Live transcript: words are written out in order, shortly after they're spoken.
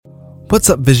What's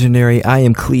up, Visionary? I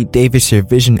am Clete Davis, your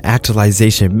vision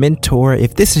actualization mentor.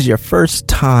 If this is your first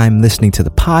time listening to the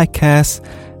podcast,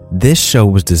 this show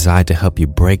was designed to help you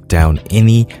break down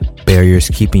any barriers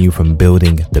keeping you from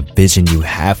building the vision you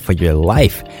have for your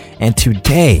life. And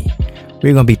today,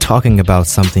 we're going to be talking about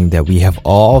something that we have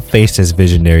all faced as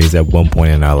visionaries at one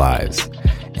point in our lives.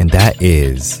 And that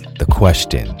is the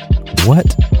question,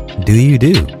 what do you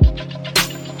do?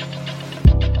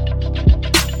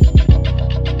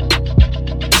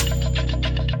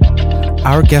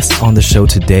 Our guest on the show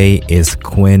today is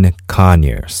Quinn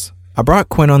Conyers. I brought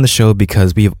Quinn on the show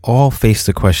because we've all faced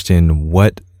the question,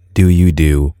 what do you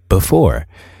do before?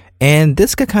 And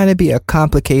this could kind of be a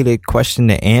complicated question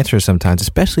to answer sometimes,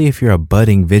 especially if you're a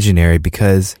budding visionary,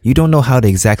 because you don't know how to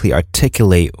exactly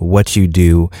articulate what you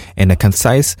do in a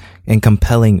concise and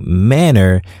compelling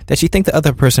manner that you think the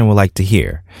other person would like to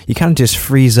hear. You kind of just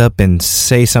freeze up and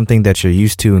say something that you're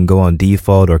used to and go on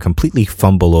default or completely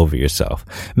fumble over yourself.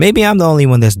 Maybe I'm the only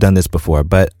one that's done this before,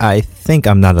 but I think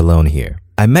I'm not alone here.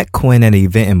 I met Quinn at an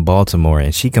event in Baltimore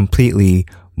and she completely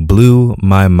blew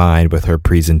my mind with her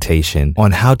presentation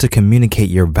on how to communicate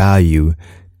your value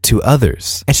to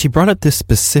others. And she brought up this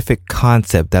specific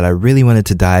concept that I really wanted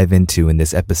to dive into in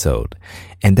this episode.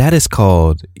 And that is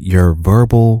called your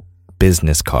verbal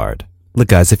business card. Look,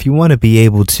 guys, if you want to be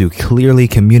able to clearly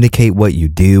communicate what you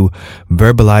do,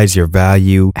 verbalize your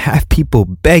value, have people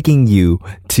begging you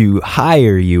to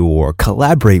hire you or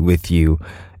collaborate with you,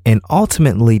 and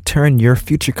ultimately turn your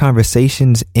future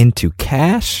conversations into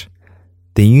cash,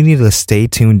 then you need to stay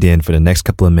tuned in for the next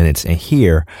couple of minutes and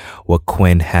hear what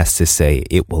Quinn has to say.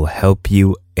 It will help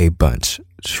you a bunch.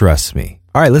 Trust me.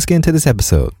 All right, let's get into this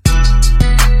episode. I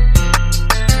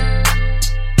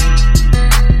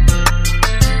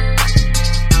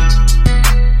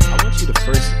want you to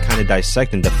first kind of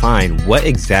dissect and define what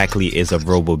exactly is a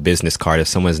verbal business card if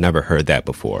someone's never heard that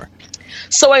before.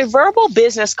 So a verbal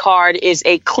business card is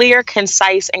a clear,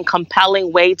 concise, and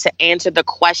compelling way to answer the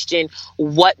question,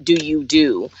 what do you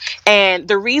do? And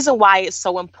the reason why it's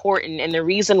so important and the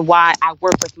reason why I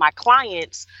work with my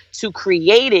clients to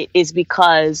create it is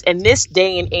because in this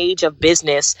day and age of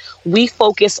business, we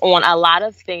focus on a lot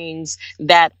of things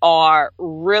that are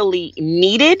really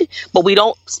needed, but we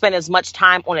don't spend as much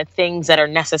time on the things that are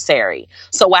necessary.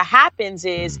 So what happens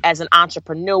is, as an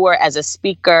entrepreneur, as a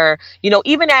speaker,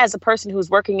 even as a person who's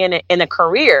working in a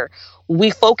career, we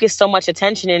focus so much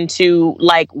attention into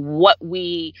like what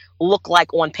we look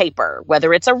like on paper,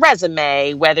 whether it's a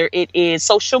resume, whether it is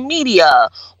social media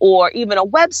or even a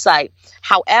website.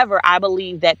 However, I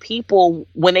believe that people,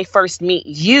 when they first meet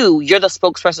you, you're the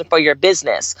spokesperson for your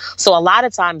business. So a lot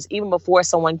of times, even before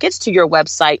someone gets to your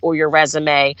website or your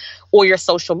resume or your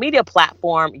social media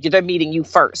platform, they're meeting you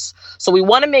first. So we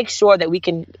want to make sure that we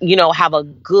can, have a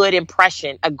good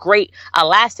impression, a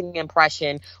lasting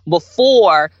impression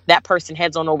before that person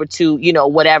heads on over to,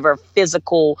 whatever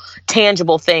physical,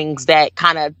 tangible things that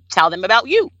kind of tell them about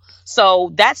you.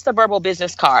 So that's the verbal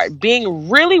business card, being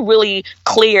really, really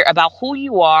clear about who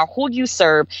you are, who you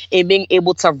serve, and being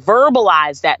able to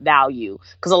verbalize that value.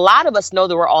 Because a lot of us know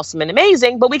that we're awesome and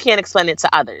amazing, but we can't explain it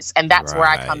to others. And that's where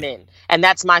I come in. And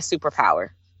that's my superpower.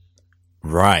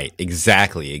 Right.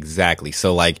 Exactly.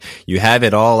 So like you have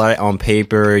it all on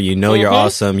paper, you're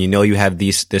awesome, you have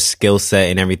this skill set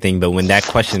and everything. But when that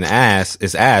question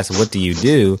is asked, what do you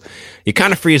do? You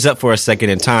kind of freeze up for a second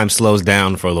and time slows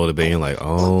down for a little bit. And you're like,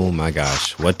 oh my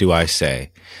gosh, what do I say?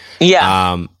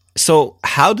 Yeah. So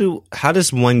how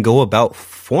does one go about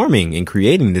forming and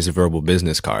creating this verbal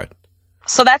business card?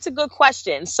 So that's a good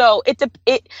question. So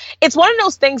it's one of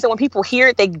those things that when people hear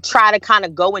it, they try to kind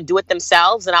of go and do it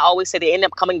themselves. And I always say they end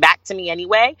up coming back to me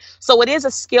anyway. So it is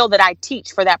a skill that I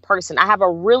teach for that person. I have a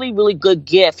really, really good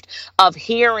gift of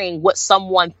hearing what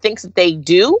someone thinks that they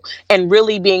do and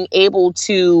really being able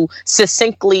to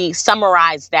succinctly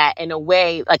summarize that in a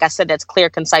way, like I said, that's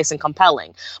clear, concise, and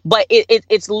compelling. But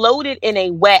it's loaded in a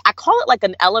way, I call it like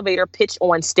an elevator pitch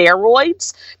on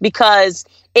steroids, because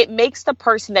it makes the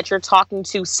person that you're talking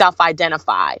to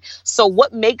self-identify. So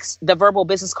what makes the verbal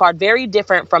business card very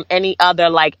different from any other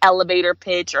like elevator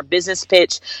pitch or business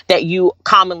pitch that you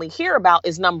commonly hear about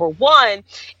is, number one,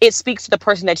 it speaks to the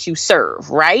person that you serve,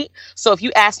 right? So if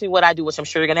you ask me what I do, which I'm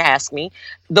sure you're going to ask me,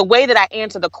 the way that I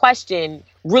answer the question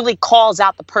really calls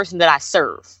out the person that I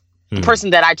serve. The person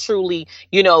that I truly,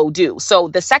 do. So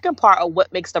the second part of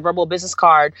what makes the verbal business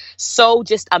card so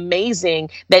just amazing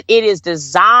that it is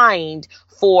designed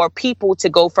for people to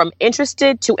go from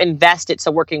interested to invested to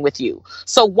working with you.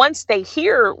 So once they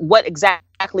hear what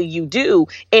exactly exactly you do,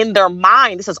 in their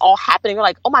mind, this is all happening. You're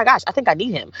like, oh my gosh, I think I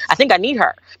need him. I think I need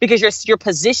her, because you're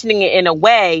positioning it in a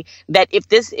way that if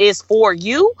this is for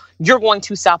you, you're going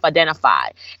to self-identify.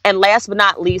 And last but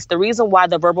not least, the reason why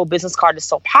the verbal business card is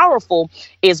so powerful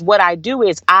is what I do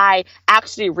is I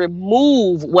actually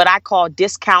remove what I call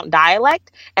discount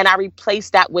dialect, and I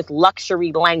replace that with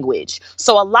luxury language.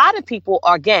 So a lot of people,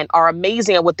 again, are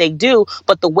amazing at what they do,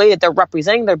 but the way that they're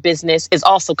representing their business is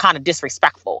also kind of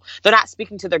disrespectful. They're not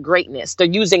speaking to their greatness. They're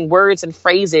using words and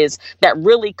phrases that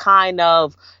really kind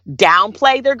of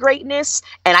downplay their greatness.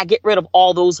 And I get rid of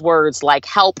all those words like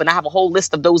help. And I have a whole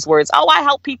list of those words. Oh, I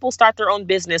help people start their own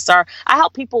business, or I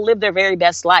help people live their very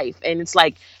best life. And it's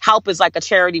like help is like a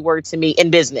charity word to me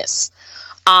in business.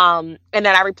 And then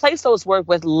I replace those words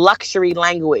with luxury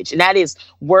language. And that is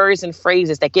words and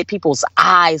phrases that get people's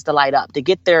eyes to light up, to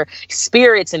get their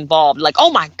spirits involved. Like,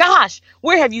 oh my gosh,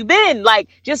 where have you been? Like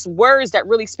just words that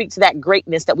really speak to that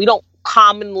greatness that we don't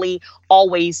commonly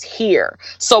always hear.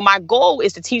 So my goal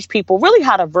is to teach people really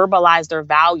how to verbalize their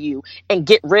value and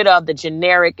get rid of the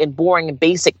generic and boring and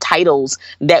basic titles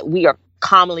that we are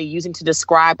commonly using to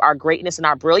describe our greatness and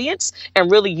our brilliance,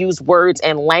 and really use words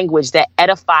and language that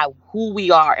edify who we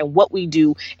are and what we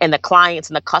do and the clients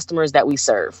and the customers that we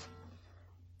serve.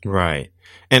 Right.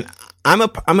 And I'm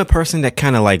a person that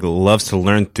kind of like loves to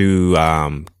learn through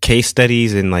case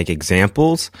studies and like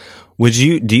examples. Do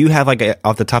you have like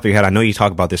off the top of your head, I know you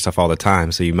talk about this stuff all the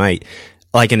time, so you might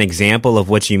like an example of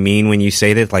what you mean when you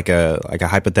say this, like a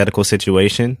hypothetical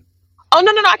situation? Oh,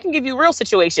 no, I can give you real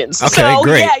situations. Okay, so,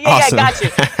 great. Yeah, Awesome. got you.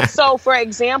 So, for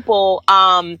example,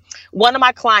 one of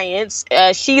my clients,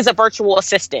 she's a virtual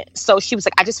assistant. So she was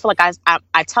like, I just feel like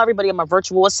I tell everybody I'm a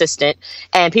virtual assistant,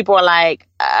 and people are like,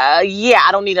 I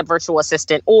don't need a virtual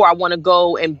assistant, or I want to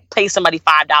go and pay somebody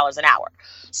 $5 an hour.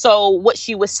 So what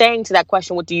she was saying to that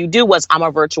question, what do you do, was I'm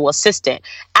a virtual assistant.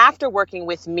 After working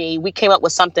with me, we came up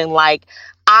with something like,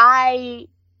 I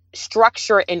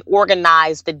structure and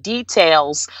organize the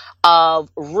details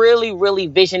of really, really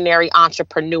visionary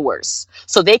entrepreneurs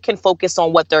so they can focus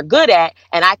on what they're good at,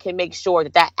 and I can make sure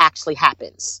that that actually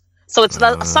happens. So it's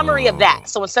a summary of that.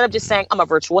 So instead of just saying I'm a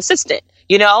virtual assistant,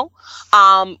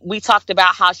 we talked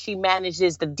about how she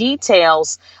manages the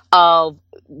details of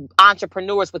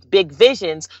entrepreneurs with big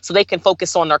visions so they can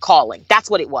focus on their calling. That's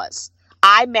what it was.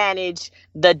 I manage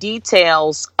the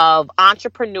details of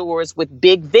entrepreneurs with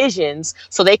big visions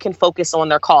so they can focus on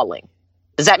their calling.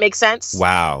 Does that make sense?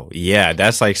 Wow. Yeah,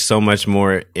 that's like so much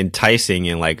more enticing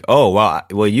and like, oh,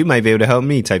 well, you might be able to help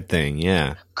me type thing.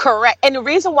 Yeah. Correct. And the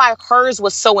reason why hers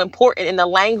was so important and the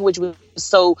language was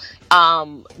so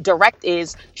direct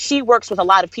is she works with a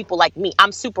lot of people like me.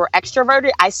 I'm super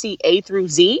extroverted. I see A through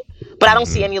Z, but I don't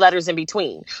see any letters in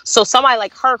between. So somebody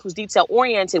like her who's detail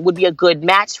oriented would be a good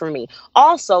match for me.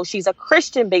 Also, she's a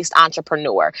Christian based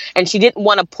entrepreneur, and she didn't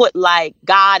want to put like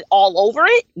God all over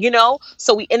it,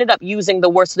 So we ended up using the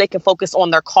word so they can focus on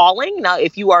their calling. Now,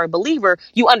 if you are a believer,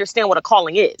 you understand what a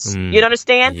calling is. You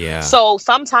understand? Yeah. So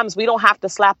sometimes we don't have to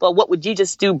slap a "what would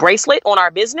Jesus do" bracelet on our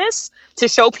business to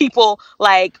show people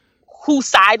like whose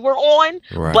side we're on,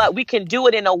 right. But we can do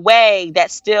it in a way that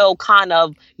still kind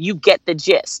of you get the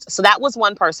gist. So that was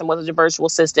one person, was a virtual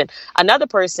assistant. Another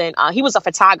person, he was a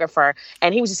photographer,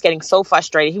 and he was just getting so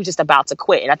frustrated. He was just about to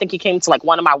quit. And I think he came to like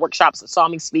one of my workshops and saw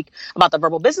me speak about the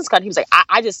verbal business card. He was like,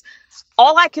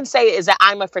 all I can say is that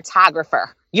I'm a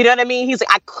photographer. You know what I mean? He's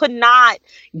like, I could not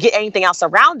get anything else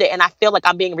around it. And I feel like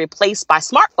I'm being replaced by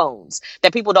smartphones,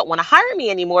 that people don't want to hire me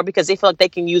anymore because they feel like they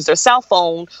can use their cell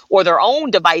phone or their own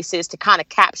devices to kind of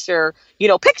capture,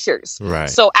 pictures. Right.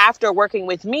 So after working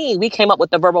with me, we came up with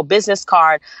the verbal business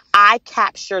card. I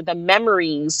capture the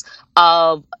memories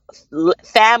of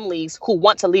families who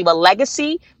want to leave a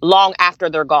legacy long after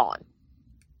they're gone.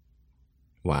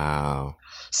 Wow.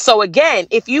 So again,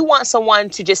 if you want someone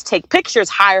to just take pictures,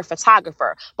 hire a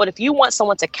photographer. But if you want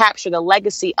someone to capture the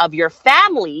legacy of your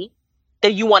family,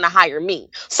 then you want to hire me.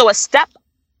 So a step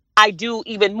I do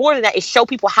even more than that is show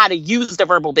people how to use the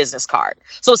verbal business card.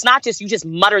 So it's not just you just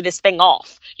mutter this thing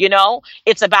off,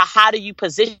 it's about how do you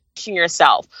position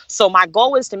yourself. So my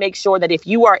goal is to make sure that if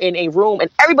you are in a room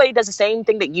and everybody does the same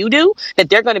thing that you do, that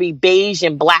they're going to be beige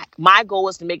and black. My goal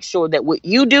is to make sure that what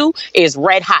you do is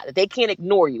red hot, that they can't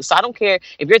ignore you. So I don't care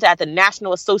if you're at the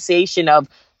National Association of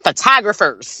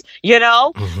Photographers,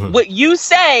 what you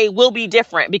say will be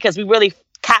different because we really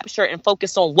capture and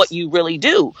focus on what you really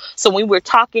do. So when we were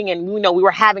talking and we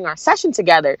were having our session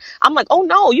together, I'm like, oh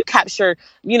no, you capture,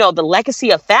 the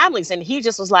legacy of families. And he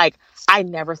just was like, I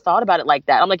never thought about it like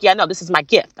that. I'm like, yeah, no, this is my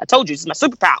gift. I told you, this is my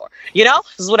superpower.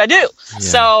 This is what I do. Yeah.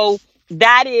 So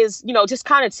that is, just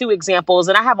kind of two examples.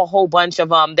 And I have a whole bunch of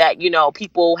them that,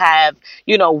 people have,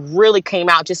 really came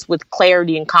out just with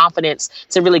clarity and confidence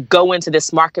to really go into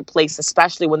this marketplace,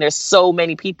 especially when there's so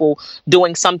many people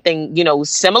doing something,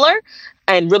 similar,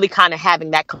 and really kind of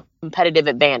having that competitive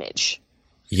advantage.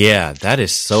 Yeah, that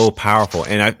is so powerful.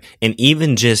 And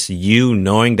even just you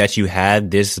knowing that you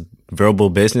had this verbal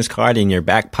business card in your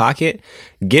back pocket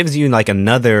gives you like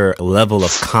another level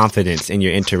of confidence in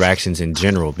your interactions in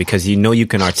general, because you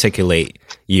can articulate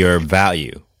your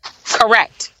value.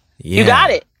 Correct. Yeah. You got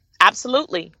it.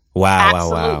 Absolutely. Wow.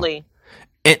 Absolutely. Wow.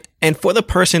 And for the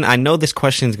person, I know this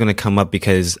question is going to come up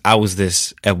because I was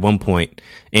this at one point,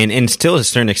 and still to a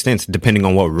certain extent, depending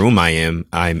on what room I am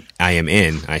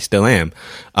in, I still am.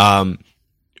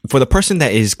 For the person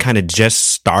that is kind of just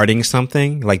starting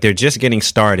something, like they're just getting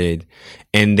started,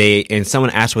 and someone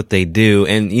asks what they do,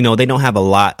 and they don't have a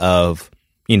lot of,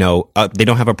 they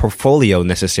don't have a portfolio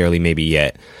necessarily maybe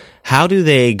yet. How do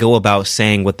they go about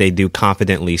saying what they do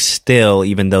confidently still,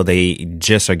 even though they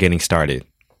just are getting started?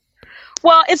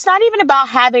 Well, it's not even about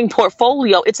having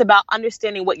portfolio. It's about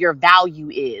understanding what your value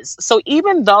is. So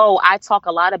even though I talk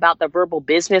a lot about the verbal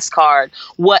business card,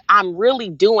 what I'm really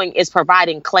doing is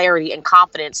providing clarity and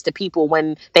confidence to people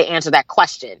when they answer that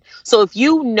question. So if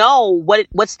you know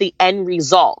what's the end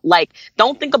result, like,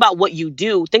 don't think about what you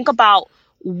do. Think about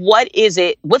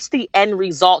what's the end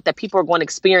result that people are going to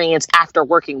experience after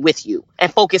working with you,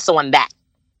 and focus on that.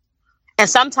 And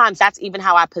sometimes that's even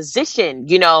how I position,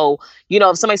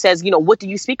 if somebody says, what do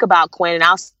you speak about, Quinn? And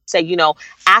I'll say,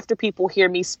 after people hear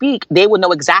me speak, they will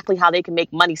know exactly how they can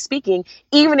make money speaking,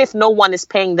 even if no one is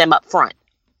paying them up front.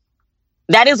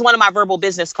 That is one of my verbal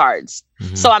business cards.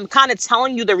 Mm-hmm. So I'm kind of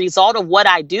telling you the result of what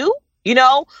I do,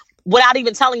 without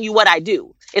even telling you what I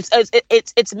do.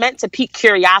 It's meant to pique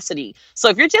curiosity. So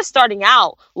if you're just starting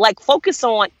out, like, focus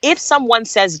on, if someone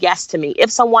says yes to me,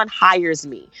 if someone hires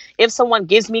me, if someone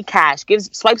gives me cash,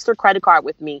 swipes their credit card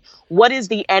with me, what is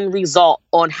the end result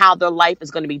on how their life is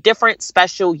going to be different,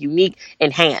 special, unique,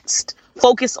 enhanced?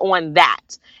 Focus on that.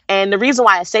 And the reason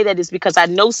why I say that is because I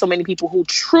know so many people who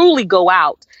truly go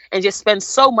out and just spend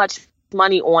so much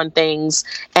money on things,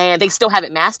 and they still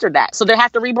haven't mastered that. So they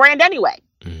have to rebrand anyway.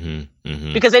 Mm-hmm,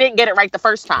 mm-hmm. Because they didn't get it right the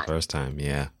first time.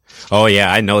 Yeah. Oh,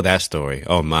 yeah, I know that story.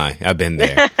 Oh, my. I've been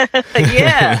there.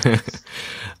 Yeah.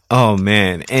 Oh,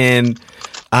 man. And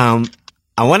I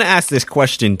want to ask this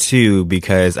question, too,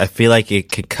 because I feel like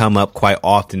it could come up quite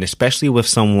often, especially with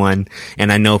someone.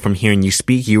 And I know from hearing you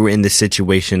speak, you were in this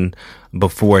situation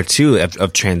before, too,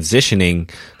 of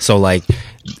transitioning. So, like,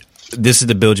 this is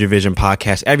the Build Your Vision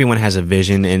podcast. Everyone has a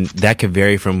vision, and that could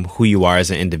vary from who you are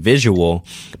as an individual.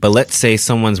 But let's say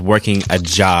someone's working a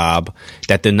job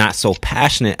that they're not so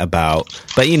passionate about,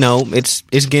 but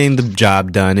it's getting the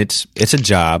job done. It's a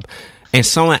job. And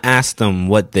someone asks them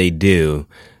what they do.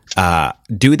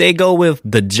 Do they go with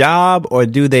the job, or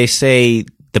do they say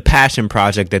the passion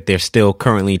project that they're still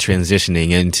currently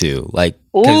transitioning into? Like,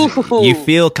 you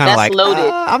feel kind of like,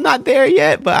 I'm not there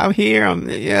yet, but I'm here.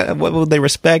 What will they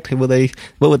respect? What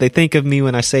would they think of me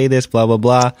when I say this? Blah, blah,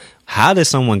 blah. How does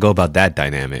someone go about that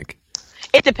dynamic?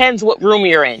 It depends what room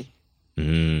you're in.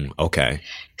 Okay.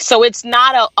 So it's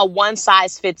not a one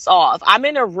size fits all. If I'm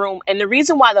in a room, and the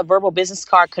reason why the verbal business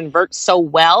card converts so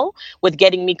well with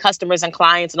getting me customers and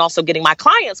clients, and also getting my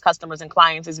clients customers and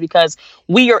clients, is because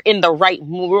we are in the right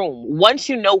room. Once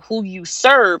you know who you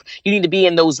serve, you need to be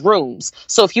in those rooms.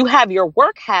 So if you have your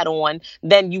work hat on,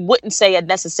 then you wouldn't say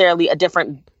necessarily a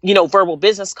different, verbal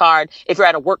business card if you're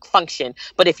at a work function.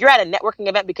 But if you're at a networking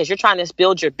event because you're trying to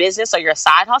build your business or your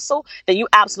side hustle, then you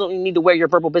absolutely need to wear your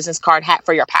verbal business card hat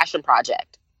for your passion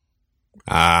project.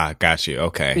 Ah, got you.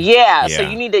 Okay. Yeah. So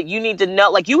you need to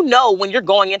know, like, when you're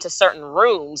going into certain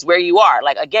rooms where you are.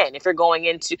 Like, again, if you're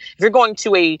going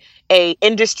to a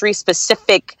industry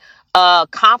specific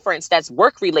conference that's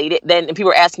work related, then if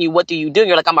people are asking you, what do you do? And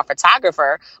you're like, I'm a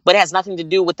photographer, but it has nothing to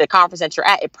do with the conference that you're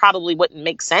at. It probably wouldn't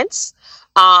make sense.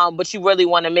 But you really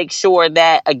want to make sure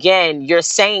that, again, you're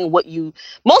saying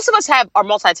most of us are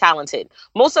multi-talented.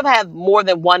 Most of us have more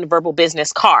than one verbal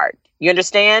business card. You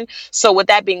understand? So with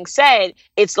that being said,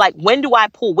 it's like, when do I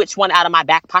pull which one out of my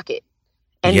back pocket?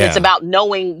 And it's about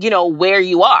knowing, where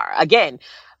you are. Again,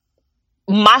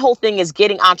 my whole thing is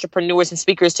getting entrepreneurs and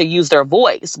speakers to use their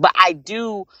voice. But I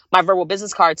do my verbal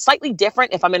business card slightly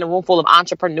different if I'm in a room full of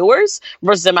entrepreneurs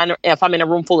versus if I'm in a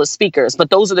room full of speakers. But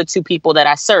those are the two people that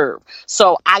I serve.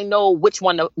 So I know which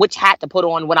hat to put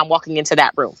on when I'm walking into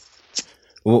that room.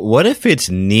 What if it's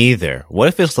neither? What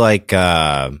if it's like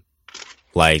a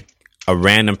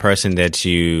random person that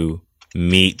you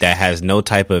meet that has no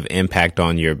type of impact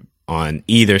on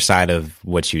either side of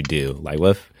what you do? Like,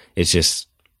 what if it's just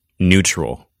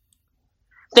neutral?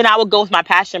 Then I would go with my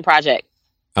passion project.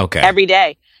 Okay. Every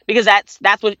day. Because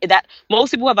that's what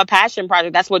most people have a passion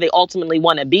project. That's where they ultimately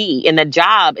want to be. And the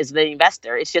job is the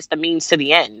investor. It's just the means to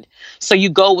the end. So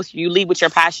you lead with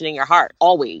your passion in your heart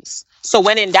always. So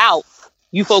when in doubt,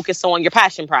 you focus on your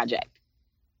passion project.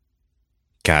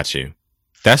 Got you.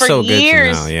 That's so good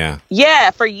to know. Yeah.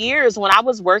 Yeah. For years when I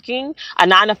was working a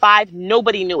 9 to 5,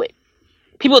 nobody knew it.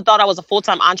 People thought I was a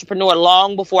full-time entrepreneur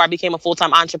long before I became a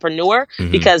full-time entrepreneur,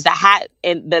 because the hat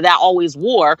and that I always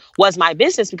wore was my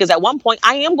business, because at one point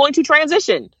I am going to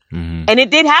transition. And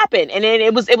it did happen. And then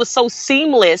it was so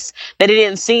seamless that it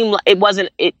didn't seem like it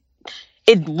wasn't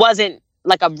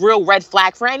like a real red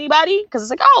flag for anybody, because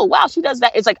it's like, oh wow, she does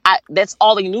that. It's like that's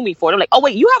all they knew me for. They're like, oh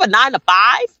wait, you have a 9 to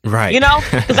 5, right? You know,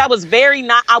 because I was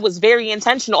very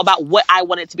intentional about what I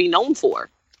wanted to be known for.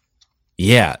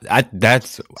 Yeah, I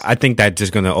think that's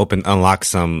just going to unlock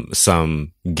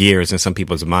some gears in some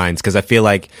people's minds, because I feel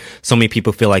like so many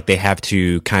people feel like they have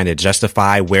to kind of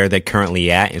justify where they're currently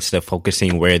at instead of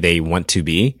focusing where they want to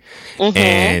be.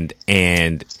 And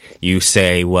you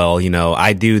say, well, you know,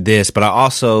 I do this, but I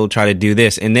also try to do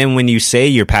this. And then when you say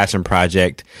your passion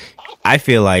project, I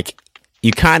feel like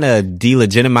you kind of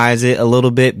delegitimize it a little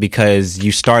bit, because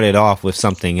you started off with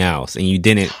something else and you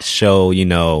didn't show, you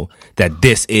know, that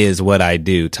this is what I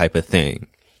do type of thing.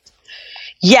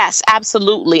 Yes,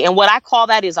 absolutely. And what I call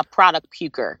that is a product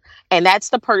puker. And that's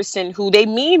the person who they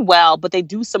mean well, but they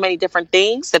do so many different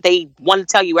things that they want to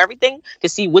tell you everything to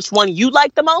see which one you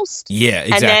like the most. Yeah,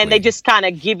 exactly. And then they just kind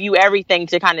of give you everything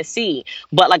to kind of see.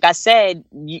 But like I said,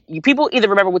 people either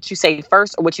remember what you say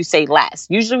first or what you say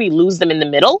last. Usually we lose them in the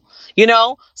middle, you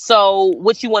know? So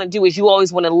what you want to do is you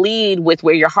always want to lead with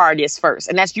where your heart is first.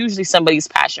 And that's usually somebody's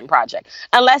passion project.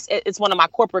 Unless it's one of my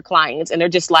corporate clients and they're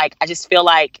just like, I just feel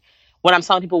like, when I'm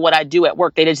telling people what I do at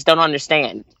work, they just don't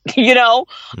understand, you know?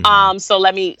 So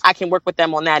I can work with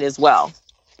them on that as well.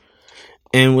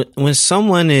 And when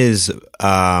someone is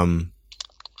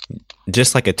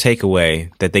just like a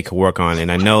takeaway that they could work on,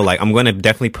 and I know like I'm going to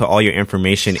definitely put all your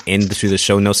information into the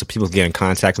show notes so people can get in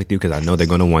contact with you, because I know they're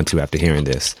going to want to after hearing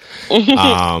this.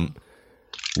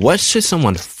 What should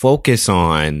someone focus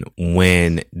on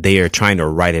when they are trying to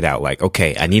write it out? Like,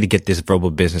 okay, I need to get this verbal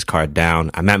business card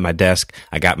down. I'm at my desk.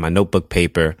 I got my notebook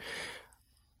paper.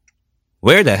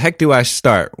 Where the heck do I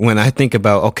start when I think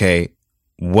about, okay,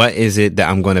 what is it that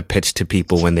I'm going to pitch to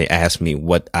people when they ask me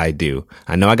what I do?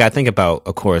 I know I got to think about,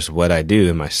 of course, what I do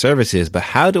and my services, but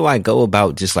how do I go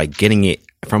about just like getting it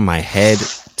from my head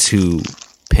to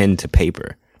pen to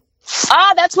paper?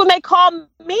 That's what they call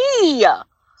me.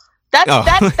 That's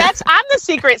I'm the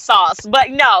secret sauce,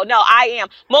 but no, I am.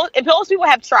 Most people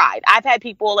have tried. I've had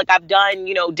people, like I've done,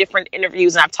 you know, different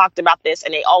interviews and I've talked about this,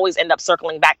 and they always end up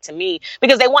circling back to me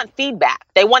because they want feedback.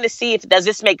 They want to see does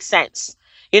this make sense?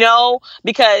 You know,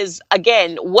 because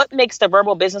again, what makes the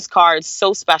verbal business card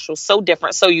so special, so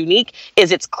different, so unique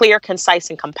is it's clear, concise,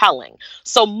 and compelling.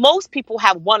 So most people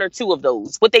have one or two of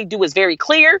those. What they do is very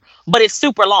clear, but it's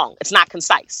super long. It's not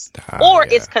concise.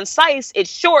 It's concise,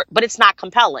 it's short, but it's not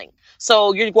compelling.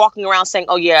 So you're walking around saying,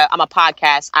 oh yeah, I'm a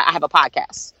podcast. I have a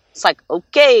podcast. It's like,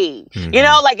 okay, you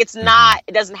know, like it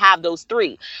doesn't have those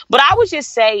three. But I would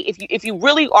just say if you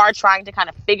really are trying to kind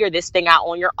of figure this thing out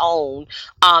on your own,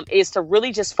 is to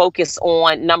really just focus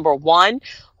on, number one,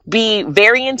 be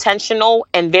very intentional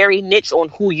and very niche on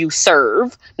who you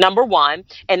serve, number one.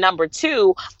 And number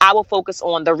two, I will focus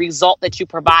on the result that you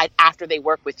provide after they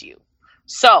work with you.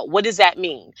 So what does that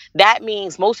mean? That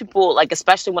means most people, like,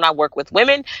 especially when I work with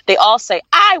women, they all say,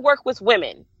 I work with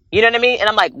women. You know what I mean? And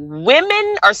I'm like,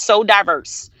 women are so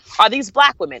diverse. Are these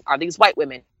black women? Are these white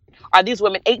women? Are these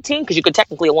women 18? Because you could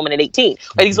technically a woman at 18.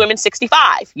 Are these women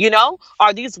 65? You know?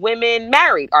 Are these women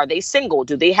married? Are they single?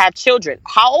 Do they have children?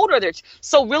 How old are their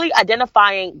So really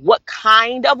identifying what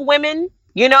kind of women,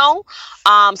 you know?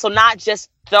 So not just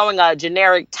throwing a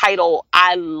generic title,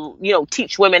 I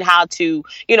teach women how to,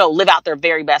 live out their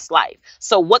very best life.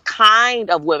 So what kind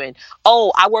of women?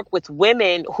 Oh, I work with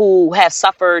women who have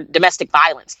suffered domestic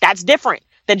violence. That's different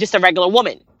than just a regular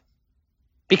woman,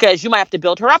 because you might have to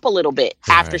build her up a little bit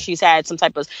after she's had some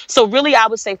type of. So really, I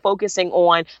would say focusing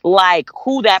on like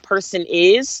who that person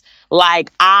is. Like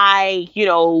I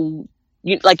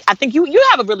think you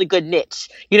have a really good niche,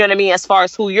 you know what I mean, as far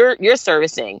as who you're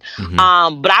servicing.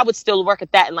 But I would still work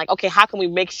at that and like, okay, how can we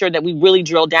make sure that we really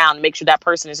drill down and make sure that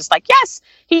person is just like, yes,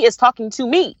 he is talking to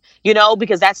me,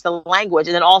 because that's the language.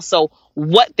 And then also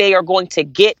what they are going to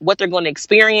get, what they're going to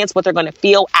experience, what they're going to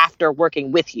feel after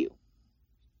working with you.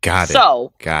 Got it.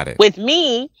 So got it. With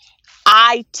me,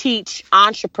 I teach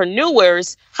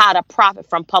entrepreneurs how to profit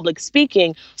from public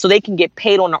speaking so they can get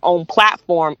paid on their own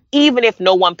platform, even if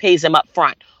no one pays them up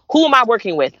front. Who am I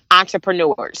working with?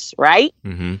 Entrepreneurs, right?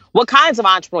 Mm-hmm. What kinds of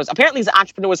entrepreneurs? Apparently, it's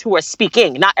entrepreneurs who are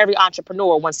speaking. Not every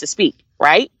entrepreneur wants to speak,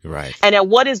 right? Right. And then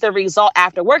what is the result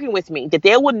after working with me? That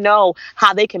they would know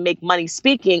how they can make money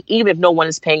speaking, even if no one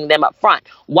is paying them up front.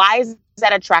 Why is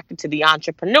that attracted to the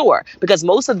entrepreneur? Because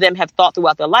most of them have thought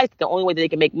throughout their life that the only way that they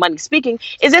can make money speaking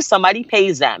is if somebody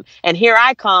pays them. And here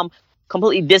I come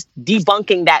completely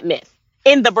debunking that myth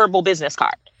in the verbal business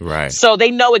card. Right. So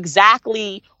they know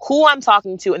exactly who I'm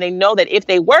talking to, and they know that if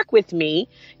they work with me,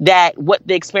 that what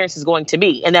the experience is going to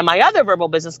be. And then my other verbal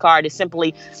business card is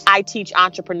simply, I teach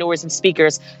entrepreneurs and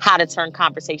speakers how to turn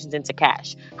conversations into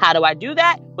cash. How do I do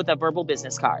that? With a verbal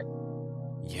business card.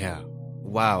 Yeah.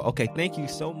 Wow. Okay. Thank you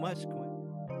so much, Quinn.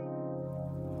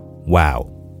 Wow.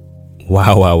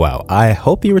 Wow. I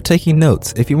hope you were taking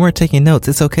notes. If you weren't taking notes,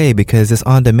 it's okay because it's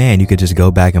on demand. You could just go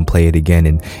back and play it again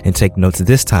and take notes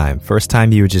this time. First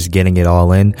time you were just getting it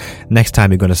all in. Next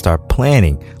time you're going to start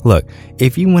planning. Look,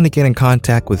 if you want to get in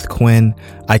contact with Quinn,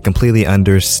 I completely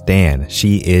understand.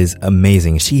 She is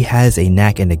amazing. She has a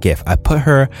knack and a gift. I put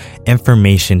her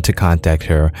information to contact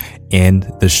her in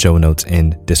the show notes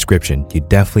and description. You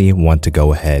definitely want to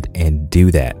go ahead and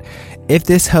do that. If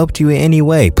this helped you in any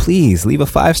way, please leave a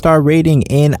 5-star rating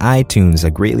in iTunes. I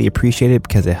greatly appreciate it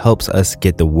because it helps us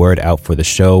get the word out for the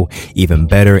show even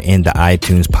better in the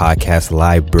iTunes podcast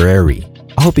library.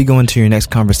 I hope you go into your next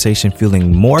conversation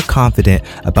feeling more confident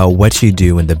about what you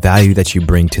do and the value that you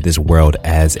bring to this world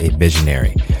as a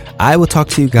visionary. I will talk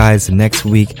to you guys next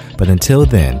week, but until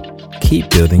then, keep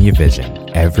building your vision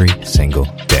every single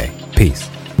day. Peace.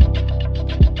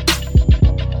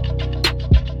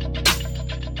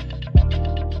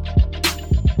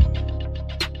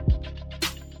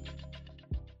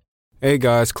 Hey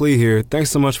guys, Clee here. Thanks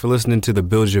so much for listening to the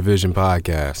Build Your Vision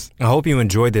podcast. I hope you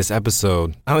enjoyed this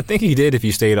episode. I would think you did if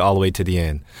you stayed all the way to the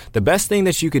end. The best thing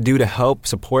that you could do to help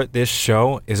support this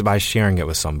show is by sharing it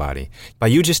with somebody. By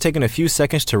you just taking a few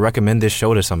seconds to recommend this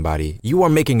show to somebody, you are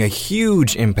making a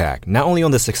huge impact, not only on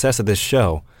the success of this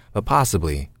show, but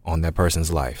possibly on that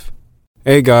person's life.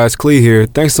 Hey guys, Clee here.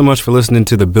 Thanks so much for listening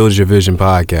to the Build Your Vision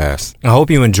podcast. I hope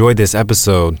you enjoyed this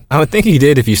episode. I would think you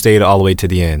did if you stayed all the way to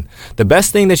the end. The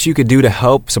best thing that you could do to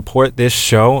help support this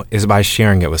show is by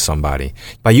sharing it with somebody.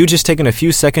 By you just taking a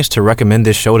few seconds to recommend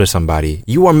this show to somebody,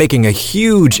 you are making a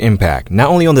huge impact, not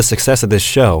only on the success of this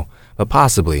show, but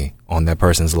possibly on that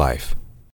person's life.